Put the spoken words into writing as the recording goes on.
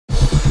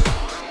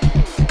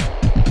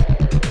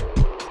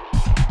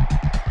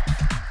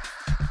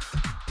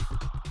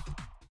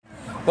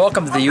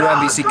Welcome to the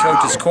UMBC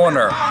Coach's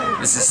Corner.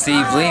 This is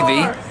Steve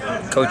Levy,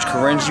 Coach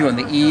Caringi on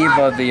the eve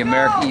of the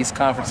America East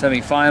Conference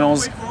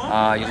semifinals.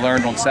 You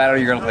learned on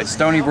Saturday you're going to play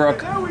Stony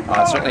Brook,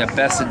 certainly a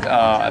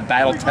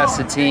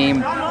battle-tested team,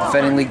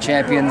 defending league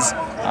champions.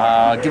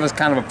 Give us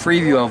kind of a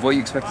preview of what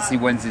you expect to see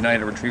Wednesday night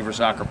at Retriever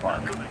Soccer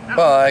Park.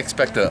 Well, I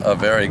expect a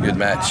very good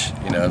match.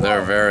 You know, they're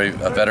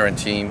a veteran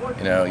team.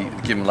 You know, you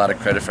give them a lot of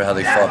credit for how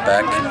they fought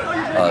back.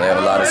 They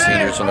have a lot of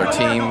seniors on their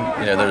team.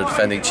 You know, they're the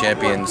defending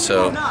champions,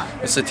 so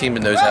it's a team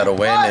that knows how to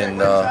win. And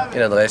you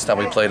know, the last time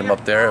we played them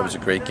up there, it was a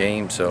great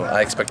game. So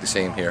I expect the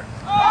same here.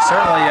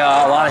 Certainly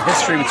a lot of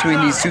history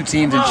between these two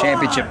teams in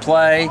championship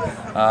play.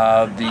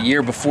 The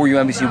year before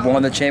UMBC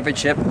won the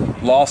championship,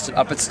 lost it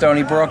up at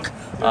Stony Brook.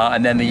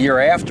 And then the year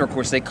after, of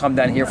course, they come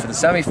down here for the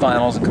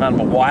semifinals, and kind of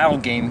a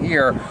wild game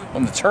here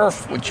on the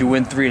turf, which you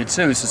win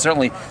 3-2. So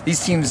certainly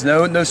these teams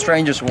no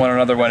strangers to one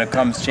another when it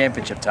comes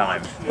championship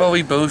time. Well,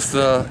 we both,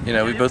 you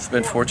know, we both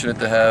been fortunate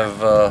to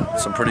have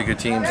some pretty good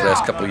teams the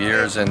last couple of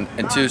years, and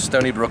to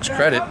Stony Brook's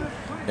credit,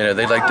 you know,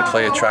 they like to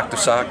play attractive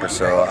soccer,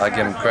 so I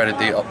give them credit.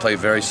 They play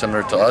very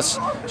similar to us.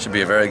 Should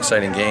be a very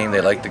exciting game. They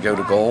like to go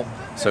to goal,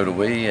 so do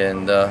we,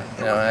 and you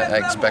know, I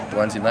expect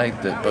Wednesday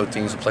night that both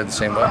teams will play the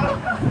same way.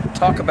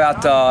 Talk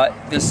about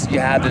this. You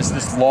had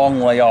this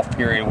long layoff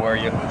period where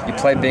you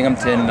played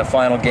Binghamton in the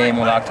final game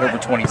on October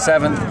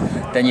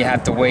 27th. Then you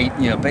have to wait,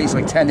 you know,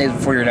 basically 10 days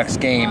before your next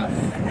game.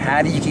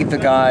 How do you keep the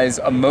guys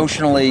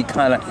emotionally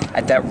kind of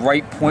at that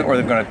right point where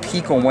they're going to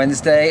peak on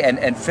Wednesday,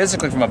 and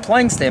physically from a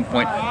playing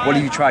standpoint, what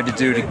have you tried to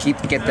do to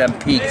get them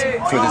peaked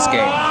for this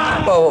game?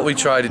 Well, what we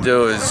try to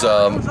do is,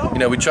 you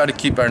know, we try to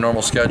keep our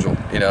normal schedule.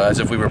 You know, as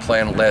if we were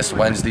playing last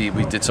Wednesday,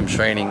 we did some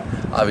training.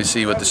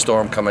 Obviously, with the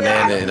storm coming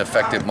in, it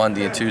affected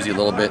Monday and Tuesday a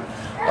little bit.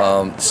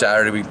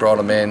 Saturday we brought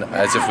them in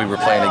as if we were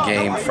playing a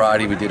game.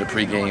 Friday we did a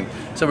pregame.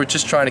 So we're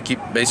just trying to keep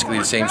basically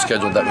the same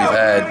schedule that we've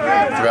had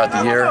throughout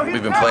the year.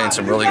 We've been playing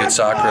some really good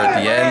soccer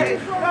at the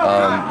end.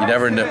 You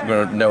never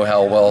know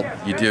how well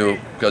you do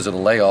because of the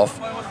layoff.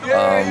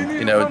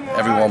 You know,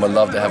 everyone would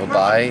love to have a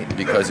bye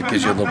because it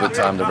gives you a little bit of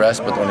time to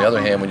rest. But on the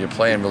other hand, when you're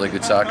playing really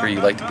good soccer,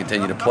 you like to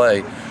continue to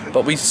play.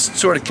 But we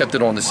sort of kept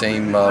it on the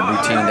same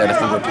routine that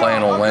if we were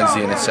playing on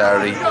Wednesday and a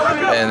Saturday,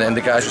 and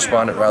the guys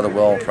responded rather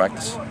well in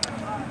practice.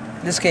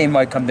 This game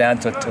might come down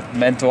to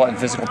mental and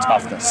physical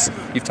toughness.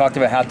 You've talked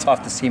about how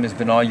tough this team has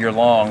been all year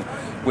long.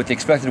 With the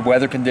expected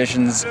weather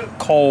conditions,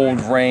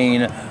 cold,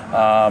 rain,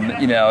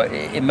 you know,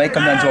 it may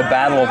come down to a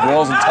battle of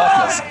wills and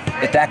toughness.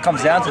 If that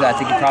comes down to that, I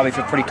think you probably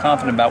feel pretty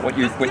confident about what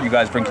you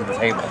guys bring to the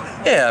table.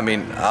 Yeah, I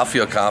mean, I'll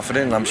feel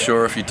confident, and I'm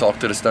sure if you talk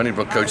to the Stony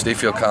Brook coach, they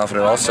feel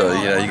confident also.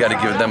 You know, you got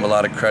to give them a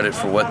lot of credit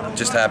for what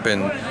just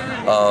happened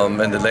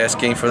in the last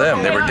game for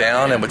them. They were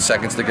down, and with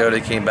seconds to go, they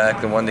came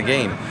back and won the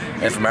game.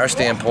 And from our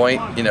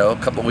standpoint, you know, a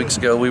couple of weeks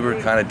ago, we were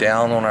kind of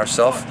down on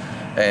ourselves,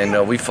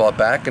 and we fought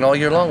back, and all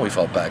year long we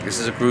fought back. This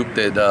is a group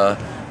that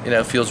you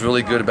know, feels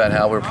really good about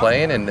how we're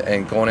playing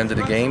and going into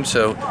the game.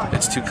 So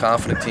it's two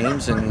confident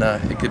teams, and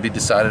it could be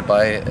decided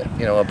by,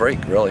 you know, a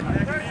break, really.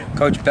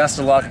 Coach, best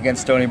of luck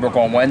against Stony Brook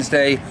on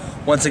Wednesday.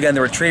 Once again,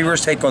 the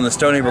Retrievers take on the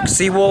Stony Brook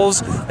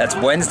Seawolves. That's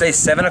Wednesday,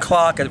 7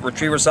 o'clock at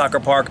Retriever Soccer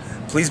Park.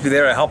 Please be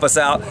there to help us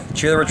out.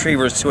 Cheer the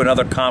Retrievers to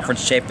another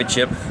conference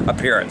championship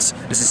appearance.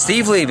 This is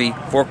Steve Levy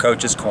for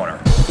Coach's Corner.